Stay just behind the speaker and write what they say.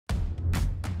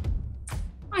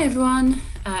Hi everyone,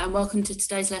 and welcome to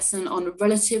today's lesson on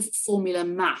relative formula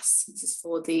mass. This is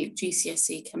for the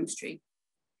GCSE Chemistry.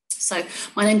 So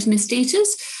my name's Miss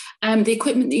Dieters. The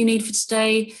equipment that you need for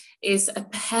today is a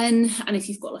pen, and if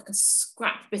you've got like a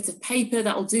scrap bit of paper,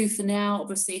 that'll do for now.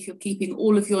 Obviously, if you're keeping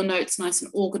all of your notes nice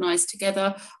and organised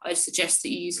together, I'd suggest that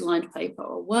you use lined paper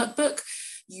or a workbook.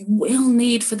 You will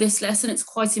need for this lesson, it's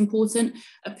quite important,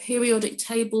 a periodic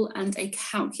table and a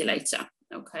calculator.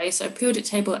 Okay, so a periodic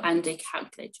table and a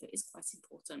calculator is quite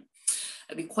important.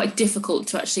 It'd be quite difficult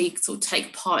to actually sort of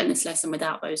take part in this lesson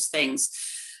without those things.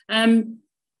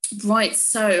 Right,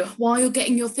 so while you're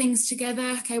getting your things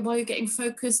together, okay, while you're getting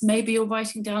focused, maybe you're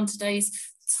writing down today's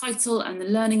title and the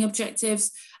learning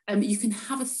objectives, you can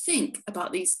have a think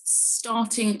about these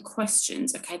starting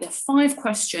questions. Okay, there are 5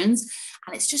 questions,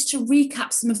 and it's just to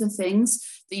recap some of the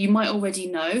things that you might already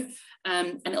know,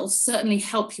 and it'll certainly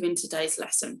help you in today's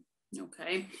lesson.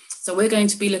 Okay, so we're going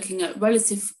to be looking at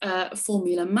relative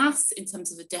formula mass in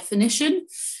terms of a definition.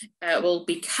 We'll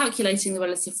be calculating the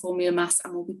relative formula mass,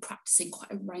 and we'll be practicing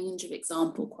quite a range of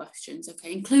example questions,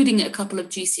 okay, including a couple of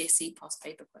GCSE past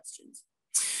paper questions.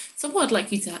 So what I'd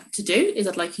like you to do is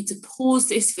I'd like you to pause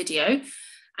this video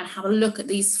and have a look at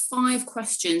these 5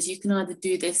 questions. You can either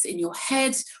do this in your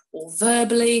head or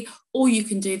verbally, or you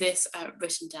can do this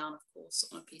written down, of course,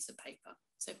 on a piece of paper.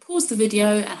 So pause the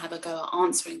video and have a go at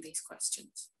answering these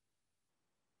questions.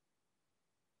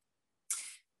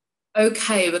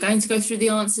 Okay, we're going to go through the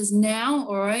answers now,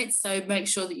 all right? So make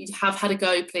sure that you have had a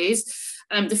go, please.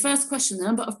 The first question, the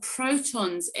number of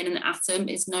protons in an atom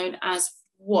is known as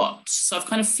what? So I've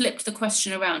kind of flipped the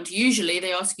question around. Usually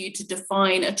they ask you to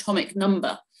define atomic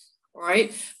number, all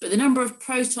right? But the number of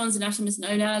protons in an atom is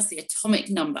known as the atomic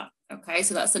number. Okay,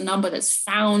 so that's the number that's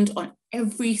found on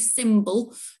every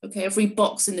symbol, okay, every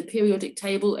box in the periodic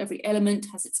table, every element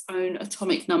has its own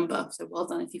atomic number. So well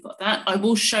done if you got that. I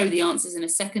will show the answers in a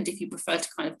second if you prefer to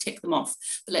kind of tick them off,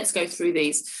 but let's go through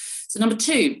these. So number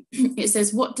 2, it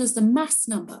says, what does the mass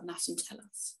number of an atom tell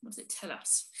us? What does it tell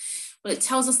us? Well, it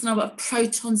tells us the number of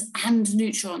protons and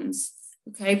neutrons,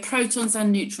 okay, protons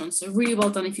and neutrons. So really well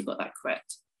done if you got that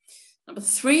correct. Number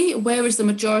 3, where is the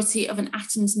majority of an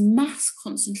atom's mass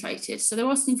concentrated? So they're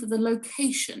asking for the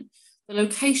location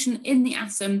in the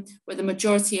atom where the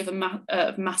majority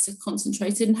of mass is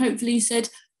concentrated. And hopefully you said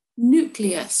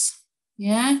nucleus.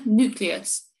 Yeah,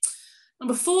 nucleus.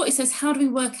 Number 4, it says, how do we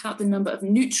work out the number of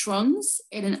neutrons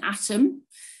in an atom?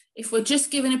 If we're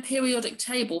just given a periodic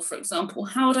table, for example,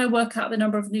 how would I work out the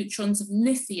number of neutrons of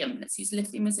lithium? Let's use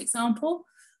lithium as an example.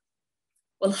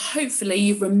 Well, hopefully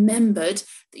you've remembered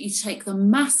that you take the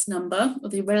mass number, or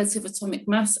the relative atomic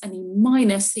mass, and you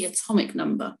minus the atomic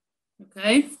number,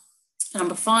 okay?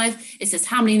 Number 5, it says,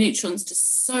 how many neutrons does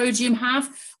sodium have?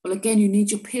 Well, again, you need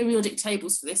your periodic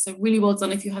tables for this, so really well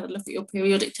done if you had a look at your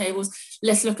periodic tables.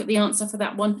 Let's look at the answer for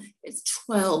that one. It's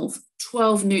 12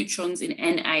 neutrons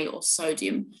in Na, or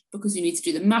sodium, because you need to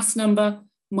do the mass number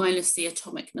minus the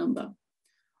atomic number.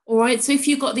 All right, so if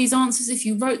you've got these answers, if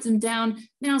you wrote them down,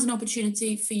 now's an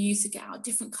opportunity for you to get out a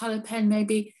different colour pen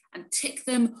maybe and tick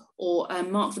them, or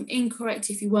mark them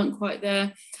incorrect if you weren't quite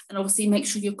there. And obviously make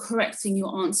sure you're correcting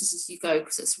your answers as you go,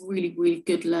 because it's really, really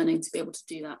good learning to be able to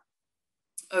do that.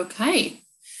 Okay,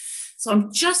 so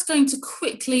I'm just going to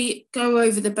quickly go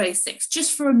over the basics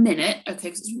just for a minute, okay,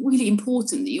 because it's really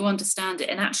important that you understand it.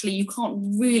 And actually you can't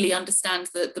really understand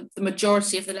the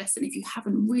majority of the lesson if you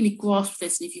haven't really grasped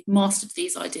this and if you've mastered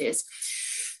these ideas.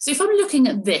 So if I'm looking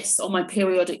at this on my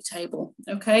periodic table,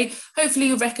 okay, hopefully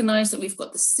you'll recognize that we've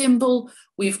got the symbol,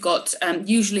 we've got,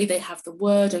 usually they have the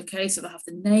word, okay, so they have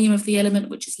the name of the element,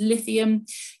 which is lithium.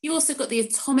 You also got the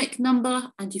atomic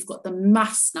number, and you've got the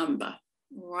mass number.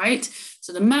 Right,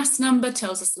 so the mass number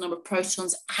tells us the number of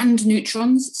protons and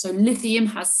neutrons. So lithium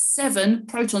has 7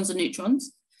 protons and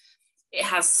neutrons. It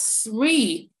has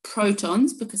 3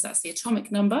 protons because that's the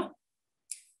atomic number.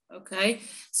 Okay,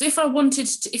 so if I wanted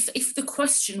to, if the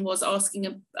question was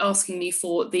asking me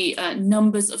for the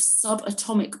numbers of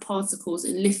subatomic particles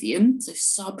in lithium, so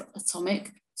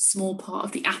subatomic, small part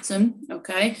of the atom,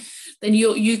 okay, then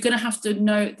you're going to have to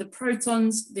know the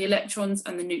protons, the electrons,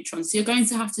 and the neutrons. So you're going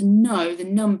to have to know the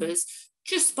numbers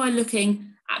just by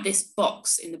looking at this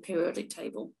box in the periodic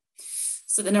table.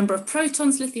 So the number of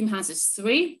protons lithium has is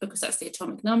 3, because that's the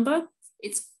atomic number.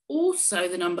 It's also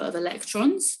the number of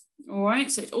electrons, all right,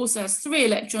 so it also has 3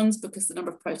 electrons, because the number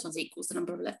of protons equals the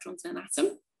number of electrons in an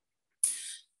atom.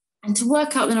 And to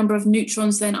work out the number of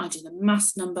neutrons, then I do the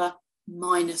mass number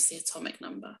minus the atomic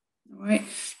number. All right,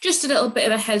 just a little bit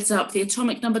of a heads up, the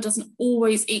atomic number doesn't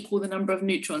always equal the number of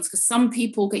neutrons, because some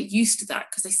people get used to that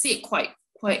because they see it quite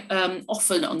quite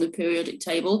often on the periodic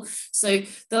table. So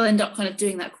they'll end up kind of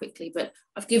doing that quickly. But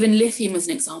I've given lithium as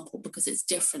an example because it's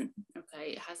different.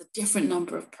 Okay, it has a different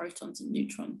number of protons and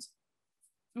neutrons.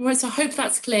 All right, so I hope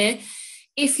that's clear.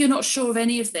 If you're not sure of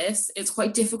any of this, it's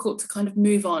quite difficult to kind of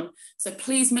move on. So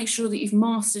please make sure that you've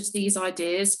mastered these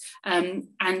ideas. And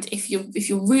if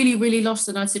you're really, really lost,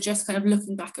 then I'd suggest kind of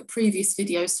looking back at previous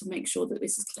videos to make sure that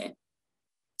this is clear.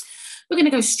 We're going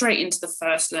to go straight into the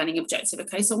first learning objective.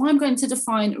 Okay, so I'm going to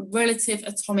define relative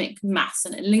atomic mass,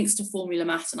 and it links to formula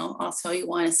mass, and I'll tell you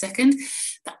why in a second.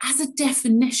 But as a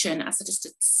definition, as just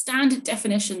a standard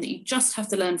definition that you just have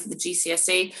to learn for the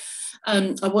GCSE,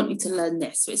 I want you to learn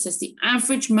this. So it says the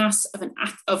average mass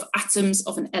of atoms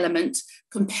of an element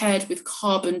compared with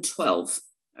carbon-12.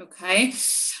 Okay,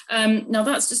 now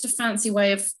that's just a fancy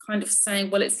way of kind of saying,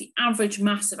 well, it's the average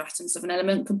mass of atoms of an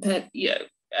element compared,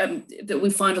 that we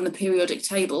find on the periodic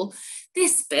table.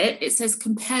 This bit, it says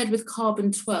compared with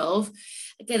carbon-12.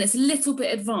 Again, it's a little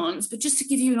bit advanced, but just to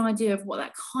give you an idea of what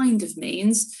that kind of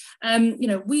means,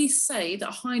 we say that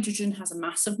hydrogen has a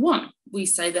mass of 1. We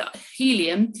say that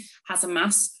helium has a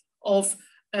mass of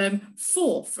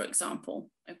 4, for example,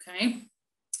 okay?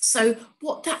 So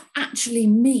what that actually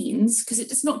means, because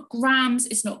it's not grams,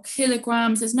 it's not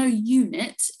kilograms, there's no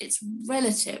unit, it's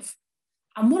relative.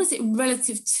 And what is it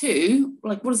relative to?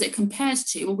 Like, what is it compared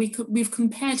to? Well, we've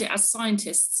compared it as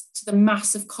scientists to the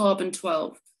mass of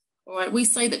carbon-12. All right, we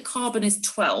say that carbon is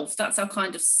 12. That's our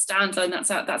kind of standalone,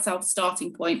 that's our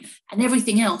starting point. And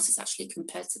everything else is actually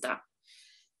compared to that.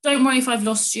 Don't worry if I've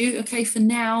lost you. Okay, for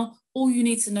now, all you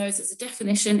need to know is as a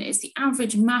definition is the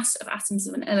average mass of atoms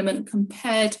of an element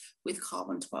compared with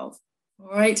carbon-12. All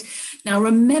right, now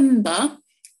remember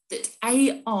that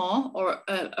AR, or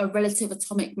a relative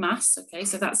atomic mass, okay,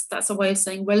 so that's a way of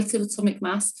saying relative atomic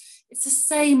mass, it's the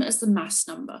same as the mass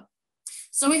number.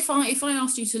 So if I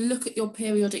asked you to look at your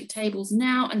periodic tables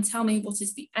now and tell me what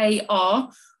is the AR,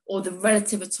 or the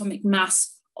relative atomic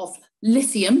mass of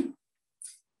lithium,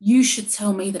 you should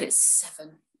tell me that it's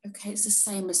 7, okay, it's the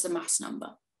same as the mass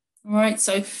number. All right,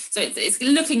 so it's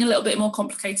looking a little bit more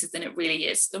complicated than it really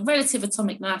is. The relative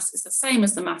atomic mass is the same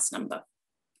as the mass number.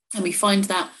 And we find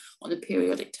that on the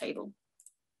periodic table.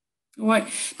 All right,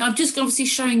 now I'm just obviously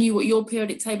showing you what your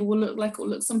periodic table will look like. It will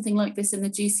look something like this in the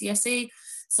GCSE.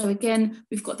 So again,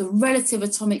 we've got the relative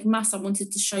atomic mass I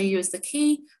wanted to show you as the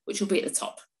key, which will be at the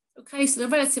top. Okay, so the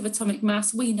relative atomic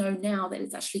mass, we know now that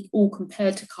it's actually all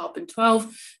compared to carbon-12,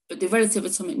 but the relative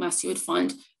atomic mass you would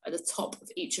find at the top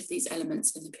of each of these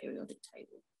elements in the periodic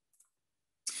table.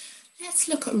 Let's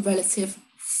look at relative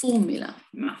formula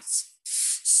mass.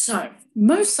 So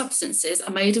most substances are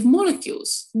made of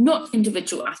molecules, not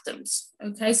individual atoms.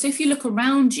 Okay, so if you look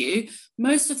around you,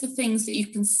 most of the things that you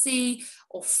can see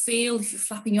or feel, if you're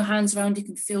flapping your hands around, you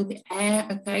can feel the air.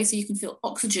 Okay, so you can feel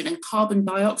oxygen and carbon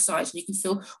dioxide, and you can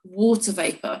feel water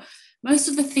vapor. Most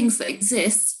of the things that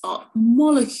exist are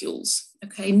molecules,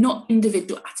 okay, not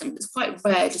individual atoms. It's quite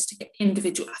rare just to get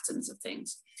individual atoms of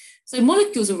things. So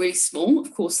molecules are really small,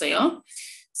 of course they are.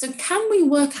 So can we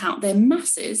work out their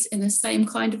masses in the same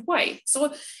kind of way?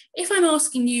 So if I'm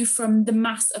asking you from the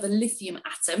mass of a lithium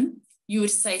atom, you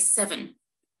would say 7.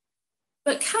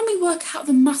 But can we work out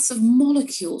the mass of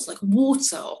molecules like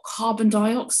water or carbon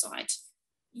dioxide?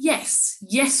 Yes,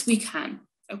 we can.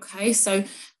 Okay, so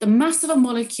the mass of a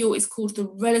molecule is called the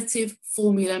relative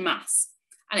formula mass,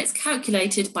 and it's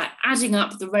calculated by adding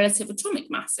up the relative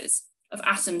atomic masses of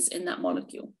atoms in that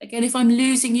molecule. Again, if I'm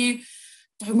losing you,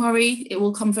 don't worry, it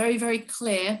will come very, very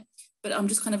clear, but I'm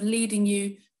just kind of leading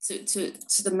you to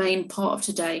the main part of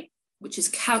today, which is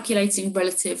calculating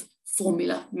relative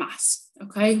formula mass,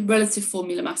 okay? Relative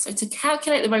formula mass. So to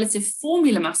calculate the relative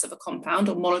formula mass of a compound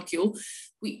or molecule,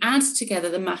 we add together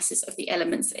the masses of the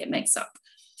elements that it makes up.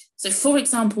 So for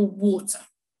example, water,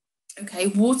 okay?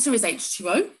 Water is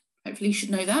H2O, hopefully you should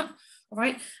know that, all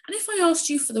right? And if I asked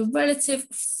you for the relative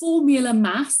formula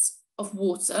mass of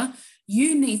water,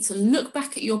 you need to look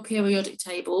back at your periodic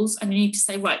tables and you need to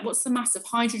say, right, what's the mass of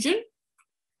hydrogen?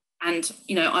 And,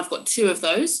 I've got 2 of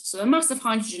those. So the mass of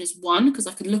hydrogen is 1, because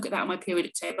I can look at that on my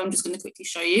periodic table. I'm just going to quickly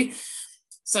show you.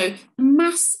 So the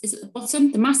mass is at the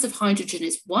bottom. The mass of hydrogen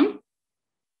is 1.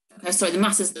 Okay, sorry, the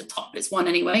mass is at the top, but it's 1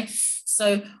 anyway.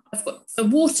 So I've got the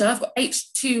water, I've got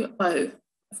H2O.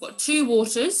 I've got 2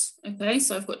 waters, okay,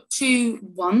 so I've got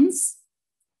 2 1s.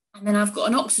 And then I've got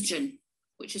an oxygen,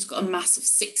 which has got a mass of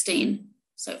 16.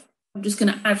 So I'm just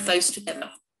going to add those together.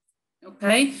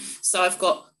 Okay, so I've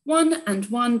got 1 and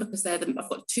 1 because I've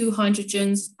got 2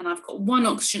 hydrogens, and I've got 1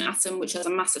 oxygen atom which has a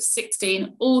mass of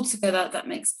 16. All together that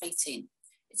makes 18.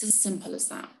 It's as simple as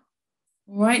that.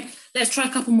 All right, let's try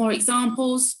a couple more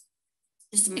examples.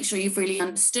 just to make sure you've really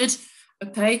understood.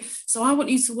 Okay, so I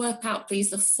want you to work out, please,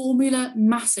 the formula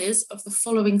masses of the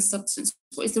following substance.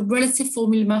 What is the relative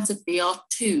formula mass of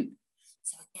Br2?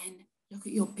 So again, look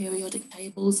at your periodic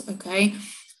tables, okay?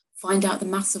 Find out the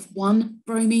mass of one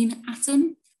bromine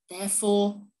atom.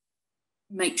 Therefore,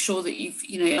 make sure that you've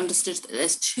understood that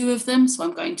there's two of them. So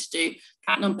I'm going to do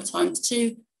that number times 2,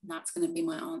 and that's going to be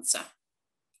my answer.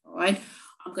 All right.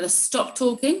 I'm going to stop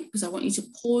talking because I want you to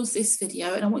pause this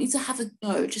video and I want you to have a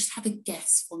go, just have a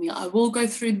guess for me. I will go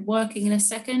through the working in a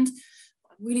second.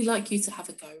 I'd really like you to have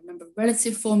a go. Remember,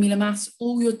 relative formula mass,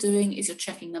 all you're doing is you're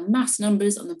checking the mass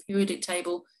numbers on the periodic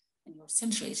table and you're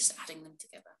essentially just adding them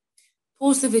together.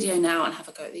 Pause the video now and have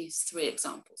a go at these 3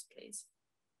 examples, please.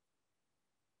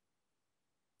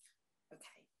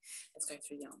 Okay, let's go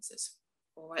through the answers.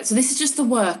 All right, so this is just the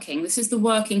working. This is the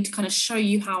working to kind of show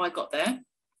you how I got there.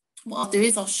 What I'll do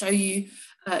is I'll show you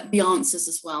the answers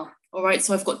as well. All right,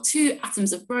 so I've got 2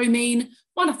 atoms of bromine.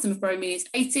 1 atom of bromine is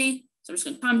 80. So I'm just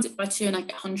going to times it by 2 and I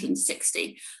get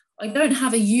 160. I don't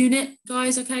have a unit,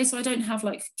 guys, okay? So I don't have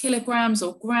like kilograms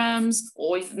or grams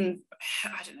or even,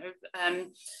 I don't know,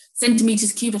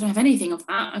 centimeters cubed. I don't have anything of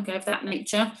that, okay, of that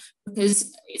nature,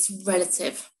 because it's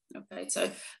relative, okay? So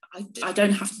I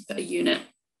don't have to put a unit.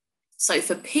 So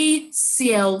for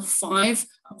PCl5,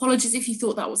 apologies if you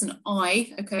thought that was an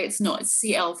I, okay, it's not, it's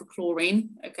Cl for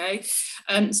chlorine, okay.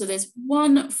 So there's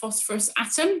 1 phosphorus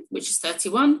atom, which is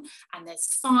 31, and there's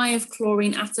 5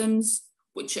 chlorine atoms,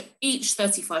 which are each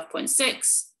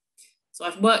 35.6. So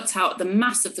I've worked out the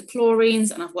mass of the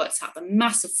chlorines and I've worked out the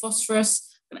mass of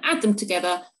phosphorus and add them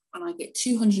together and I get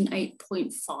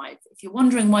 208.5. If you're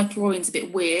wondering why chlorine's a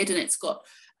bit weird and it's got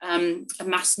a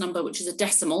mass number, which is a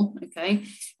decimal, okay,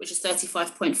 which is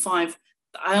 35.5.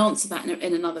 I answer that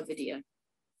in another video.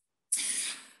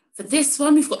 For this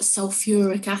one, we've got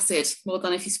sulfuric acid. Well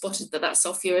done if you spotted that that's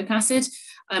sulfuric acid.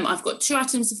 I've got 2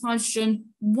 atoms of hydrogen,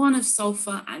 1 of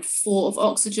sulfur and 4 of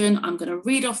oxygen. I'm going to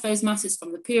read off those masses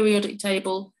from the periodic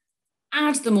table,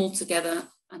 add them all together,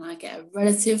 and I get a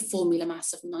relative formula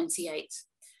mass of 98.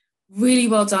 Really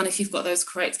well done if you've got those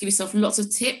correct. Give yourself lots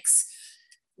of ticks.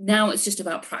 Now it's just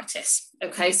about practice.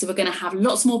 Okay, so we're going to have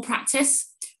lots more practice.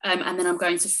 And then I'm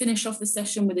going to finish off the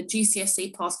session with a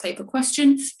GCSE past paper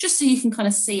question, just so you can kind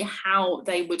of see how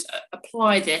they would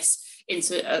apply this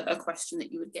into a question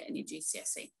that you would get in your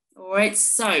GCSE. All right,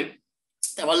 so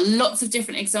there are lots of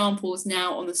different examples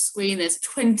now on the screen. There's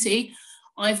 20.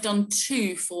 I've done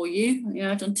 2 for you. Yeah,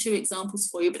 I've done 2 examples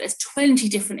for you, but there's 20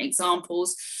 different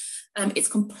examples. It's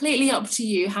completely up to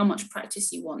you how much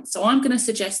practice you want. So I'm going to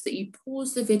suggest that you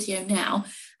pause the video now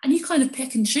and you kind of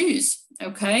pick and choose,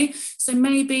 okay? So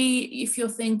maybe if you're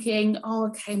thinking, oh,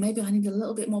 okay, maybe I need a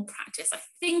little bit more practice. I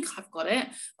think I've got it,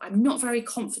 but I'm not very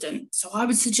confident. So I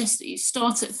would suggest that you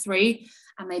start at 3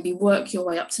 and maybe work your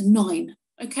way up to 9,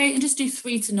 okay? And just do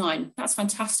 3 to 9. That's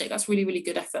fantastic. That's really, really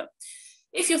good effort.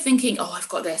 If you're thinking, oh, I've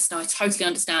got this, now I totally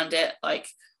understand it, like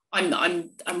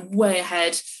I'm way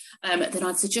ahead, then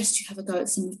I'd suggest you have a go at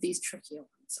some of these trickier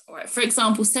ones. All right, for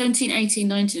example, 17, 18,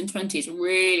 19, and 20 is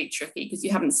really tricky because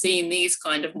you haven't seen these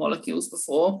kind of molecules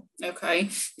before, okay?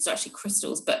 These are actually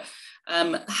crystals, but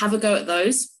have a go at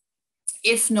those.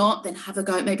 If not, then have a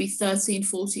go at maybe 13,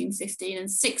 14, 15, and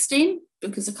 16,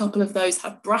 because a couple of those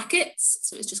have brackets,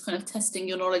 so it's just kind of testing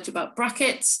your knowledge about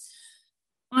brackets.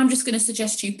 I'm just going to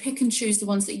suggest you pick and choose the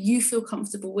ones that you feel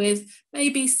comfortable with,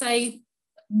 maybe say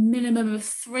minimum of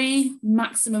 3,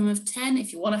 maximum of 10.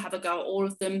 If you want to have a go at all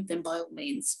of them, then by all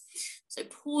means. So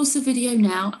pause the video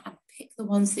now and pick the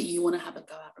ones that you want to have a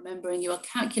go at. Remembering you are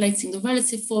calculating the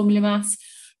relative formula mass.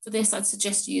 For this, I'd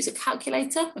suggest you use a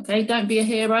calculator, okay? Don't be a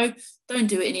hero. Don't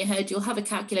do it in your head. You'll have a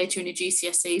calculator in your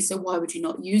GCSE, so why would you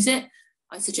not use it?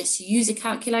 I suggest you use a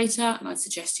calculator and I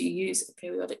suggest you use a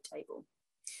periodic table.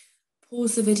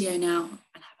 Pause the video now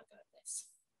and have a go at this.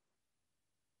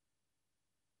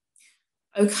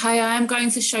 Okay, I am going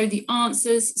to show the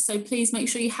answers, so please make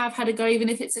sure you have had a go, even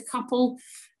if it's a couple.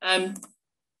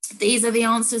 These are the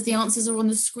answers. The answers are on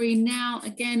the screen now.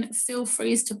 Again, feel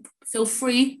free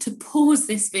to pause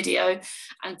this video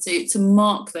and to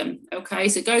mark them. Okay,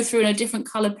 so go through in a different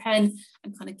color pen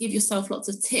and kind of give yourself lots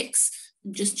of ticks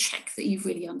and just check that you've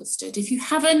really understood. If you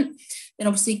haven't, then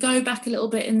obviously go back a little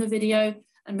bit in the video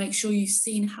and make sure you've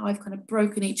seen how I've kind of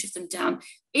broken each of them down.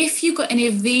 If you got any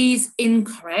of these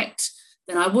incorrect,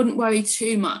 then I wouldn't worry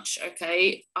too much,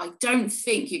 okay? I don't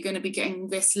think you're going to be getting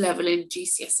this level in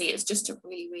GCSE. It's just to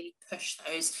really, really push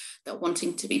those that are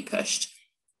wanting to be pushed,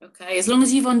 okay? As long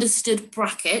as you've understood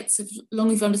brackets, as long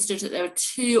as you've understood that there are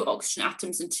 2 oxygen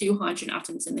atoms and 2 hydrogen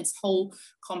atoms in this whole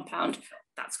compound,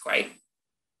 that's great.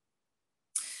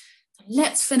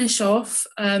 Let's finish off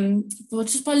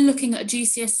just by looking at a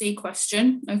GCSE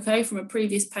question, okay, from a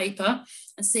previous paper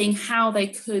and seeing how they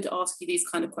could ask you these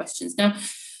kind of questions. Now,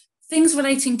 things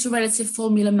relating to relative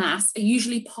formula mass are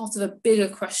usually part of a bigger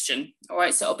question, all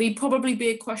right? So it'll probably be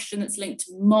a question that's linked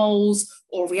to moles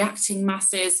or reacting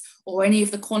masses or any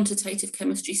of the quantitative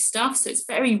chemistry stuff. So it's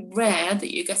very rare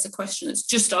that you get a question that's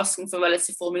just asking for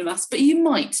relative formula mass, but you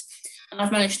might. And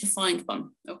I've managed to find one,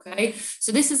 okay?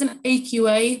 So this is an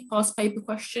AQA past paper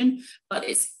question, but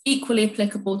it's equally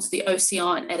applicable to the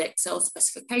OCR and Edexcel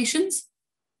specifications.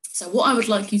 So what I would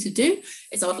like you to do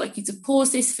is I would like you to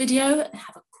pause this video and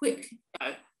have a quick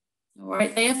go. All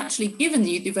right, they have actually given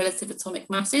you the relative atomic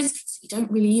masses, so you don't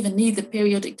really even need the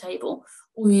periodic table.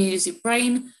 All you need is your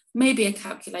brain, maybe a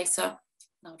calculator,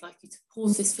 and I would like you to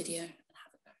pause this video.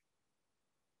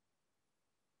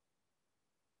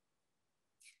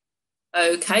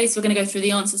 Okay, so we're going to go through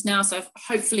the answers now. So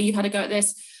hopefully you've had a go at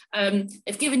this.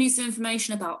 They've given you some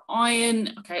information about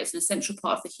iron. Okay, it's an essential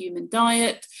part of the human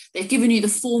diet. They've given you the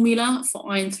formula for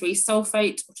iron 3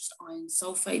 sulfate, or just iron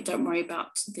sulfate. Don't worry about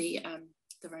the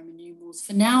Roman numerals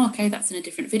for now. Okay, that's in a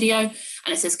different video. And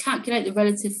it says calculate the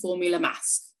relative formula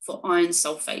mass for iron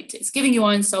sulfate. It's giving you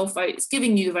iron sulfate. It's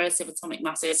giving you the relative atomic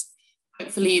masses.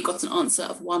 Hopefully you got an answer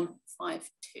of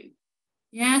 152.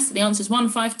 Yeah, so the answer is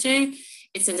 152.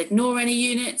 It says ignore any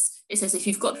units. It says if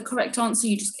you've got the correct answer,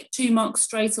 you just get 2 marks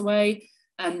straight away.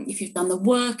 If you've done the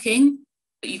working,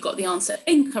 but you've got the answer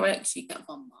incorrect, you get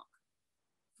 1 mark.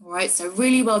 All right, so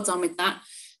really well done with that.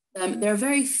 There are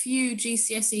very few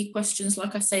GCSE questions,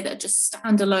 like I say, that are just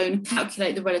standalone,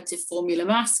 calculate the relative formula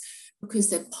mass, because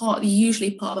they're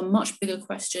usually part of a much bigger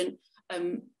question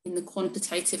in the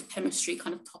quantitative chemistry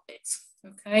kind of topics.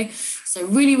 Okay, so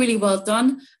really, really well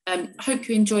done. I hope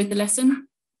you enjoyed the lesson.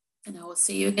 And I will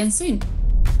see you again soon.